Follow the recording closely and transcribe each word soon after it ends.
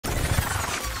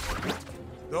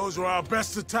Those were our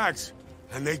best attacks,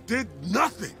 and they did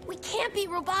nothing. We can't beat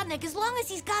Robotnik as long as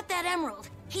he's got that emerald.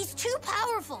 He's too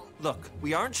powerful. Look,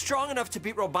 we aren't strong enough to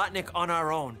beat Robotnik on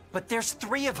our own, but there's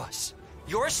 3 of us.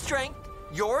 Your strength,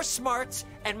 your smarts,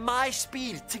 and my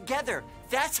speed together.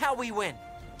 That's how we win.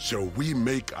 So we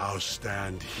make our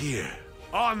stand here,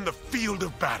 on the field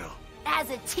of battle. As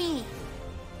a team.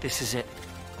 This is it.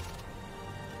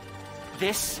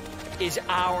 This is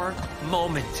our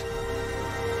moment.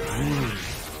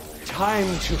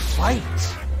 Time to fight.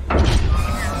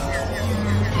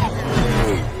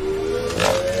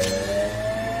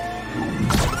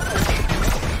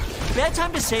 Bad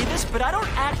time to say this, but I don't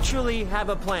actually have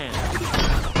a plan.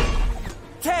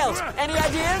 Tails, any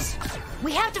ideas?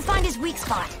 We have to find his weak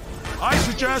spot. I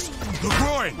suggest the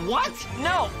groin. What?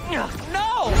 No!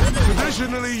 No!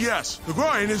 Traditionally, yes. The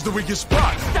groin is the weakest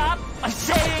spot. Stop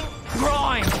saying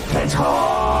groin!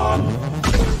 Hedgehog!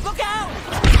 Look out!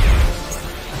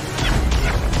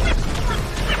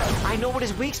 I know what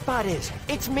his weak spot is.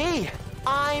 It's me.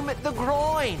 I'm the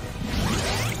groin.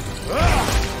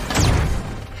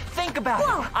 Think about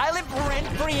it. I live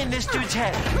rent-free in this dude's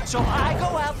head. So I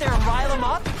go out there and rile him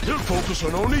up. He'll focus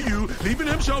on only you, leaving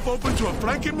himself open to a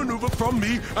flanking maneuver from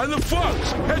me and the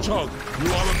fox. Hedgehog,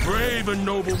 you are a brave and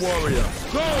noble warrior.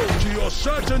 Go to your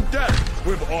certain death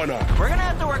with honor. We're gonna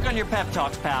have to work on your pep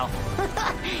talks, pal.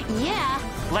 Yeah.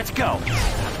 Let's go.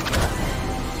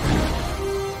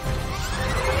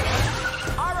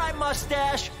 All right,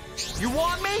 mustache. You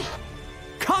want me?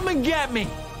 Come and get me.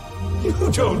 You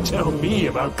don't tell me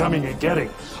about coming and getting.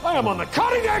 I am on the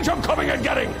cutting edge of coming and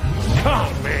getting.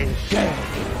 Coming,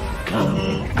 getting,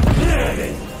 coming,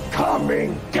 getting,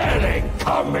 coming, getting,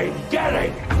 coming,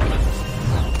 getting.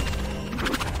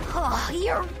 Oh,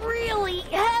 you're really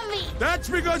heavy. That's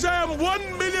because I am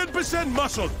 1,000,000%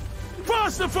 muscle.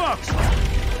 Faster, fox!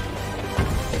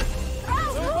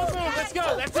 Let's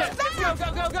go. That's it.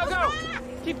 Let's go.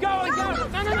 Keep going. Go. No.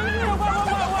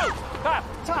 Whoa.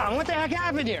 Tom, what the heck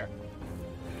happened here?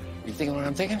 You thinking what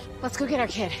I'm thinking? Let's go get our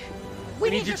kid. We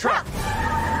need your truck.